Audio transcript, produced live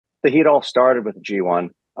the heat all started with the G1,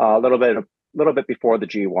 a little bit before the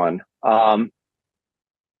G1.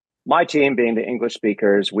 My team, being the English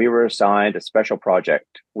speakers, we were assigned a special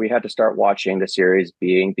project. We had to start watching the series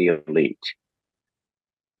Being the Elite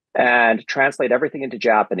and translate everything into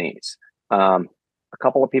Japanese. A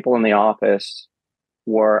couple of people in the office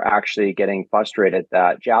were actually getting frustrated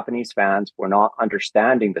that Japanese fans were not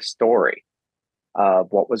understanding the story of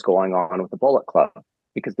what was going on with the Bullet Club,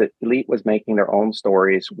 because the Elite was making their own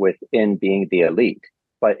stories within Being the Elite,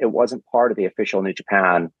 but it wasn't part of the official New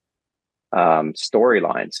Japan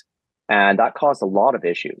storylines. And that caused a lot of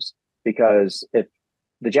issues, because if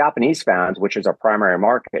the Japanese fans, which is our primary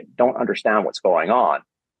market, don't understand what's going on,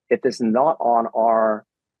 if this is not on our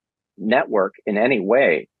network in any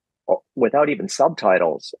way, without even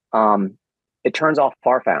subtitles, it turns off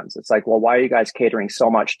our fans. It's like, well, why are you guys catering so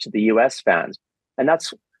much to the US fans? And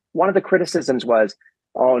that's one of the criticisms was,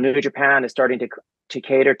 oh, New Japan is starting to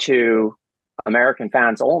cater to American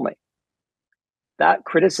fans only. That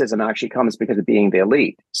criticism actually comes because of Being the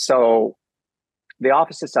Elite. So the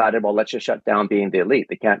office decided, well, let's just shut down Being the Elite.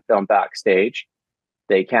 They can't film backstage.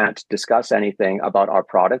 They can't discuss anything about our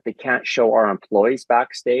product. They can't show our employees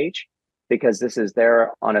backstage, because this is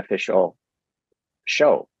their unofficial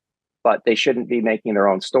show. But they shouldn't be making their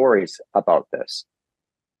own stories about this.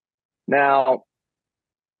 Now,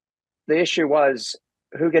 the issue was,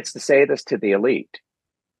 who gets to say this to the Elite?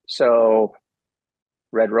 So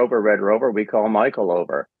Red Rover, we call Michael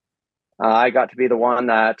over. I got to be the one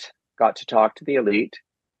that got to talk to the Elite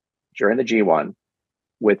during the G1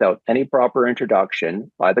 without any proper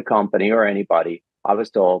introduction by the company or anybody. I was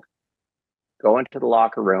told, go into the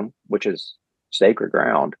locker room, which is sacred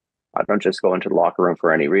ground. I don't just go into the locker room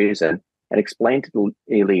for any reason, and explain to the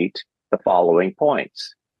Elite the following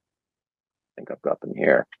points. I think I've got them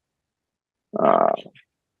here.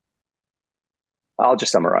 I'll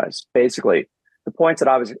just summarize. Basically, the points that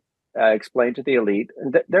I was explained to the Elite,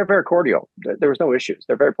 they're very cordial. There was no issues.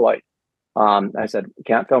 They're very polite. I said, we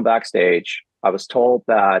can't film backstage. I was told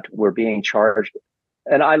that we're being charged,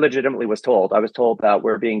 and I legitimately was told that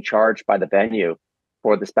we're being charged by the venue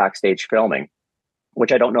for this backstage filming,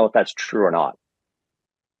 which I don't know if that's true or not.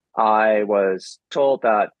 I was told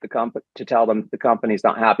that to tell them the company's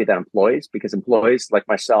not happy that employees, because employees like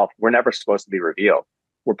myself, we're never supposed to be revealed.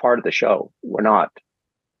 We're part of the show. We're not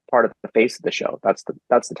part of the face of the show. That's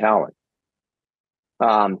the talent.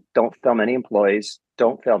 Don't film any employees.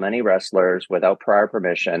 Don't film any wrestlers without prior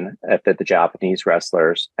permission if they're the Japanese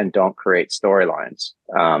wrestlers, and don't create storylines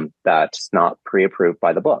that's not pre-approved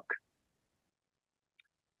by the book.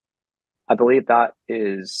 I believe that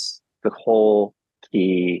is the whole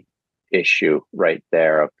key issue right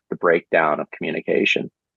there of the breakdown of communication.